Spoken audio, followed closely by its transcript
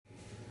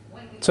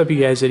What's up,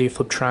 you guys? Eddie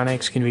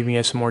Fliptroniks going to be giving you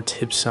guys some more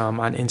tips on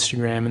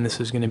Instagram, and this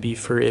is going to be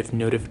for if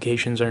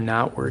notifications are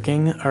not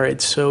working.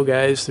 Alright, so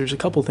guys, there's a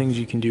couple things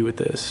you can do with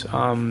this.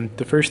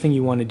 The first thing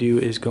you want to do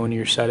is go into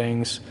your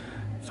settings,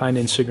 find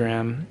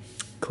Instagram,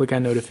 click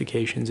on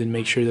notifications, and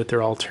make sure that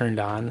they're all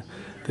turned on.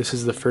 This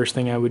is the first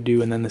thing I would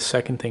do, and then the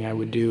second thing I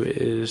would do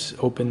is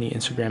open the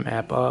Instagram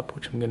app up,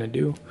 which I'm going to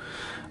do.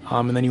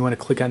 And then you want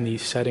to click on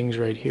these settings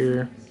right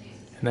here.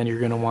 And then you're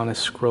going to want to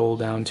scroll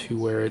down to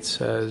where it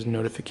says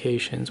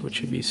notifications, which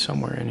should be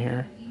somewhere in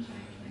here.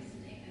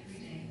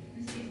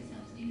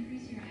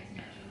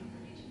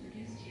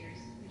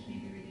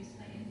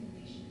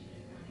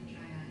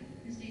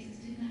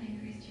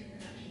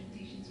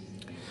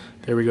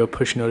 There we go,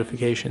 push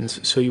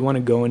notifications. So you want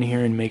to go in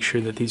here and make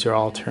sure that these are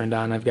all turned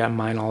on. I've got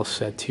mine all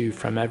set to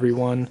from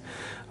everyone.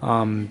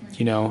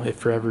 You know, if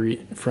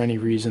for any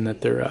reason that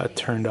they're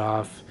turned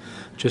off,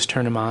 just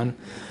turn them on.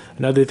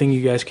 Another thing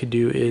you guys could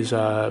do is,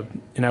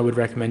 and I would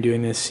recommend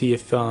doing this, see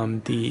if the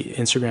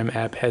Instagram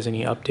app has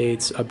any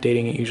updates.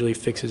 Updating it usually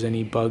fixes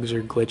any bugs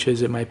or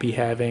glitches it might be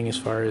having as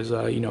far as,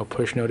 you know,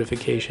 push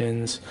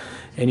notifications.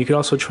 And you could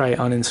also try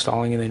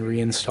uninstalling and then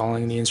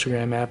reinstalling the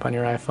Instagram app on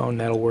your iPhone.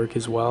 That'll work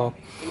as well.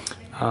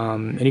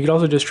 And you could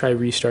also just try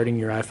restarting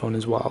your iPhone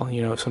as well.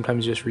 You know,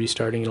 sometimes just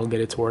restarting, it'll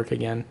get it to work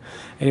again.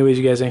 Anyways,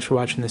 you guys, thanks for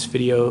watching this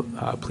video.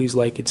 Please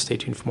like it, stay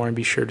tuned for more, and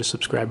be sure to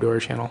subscribe to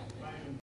our channel.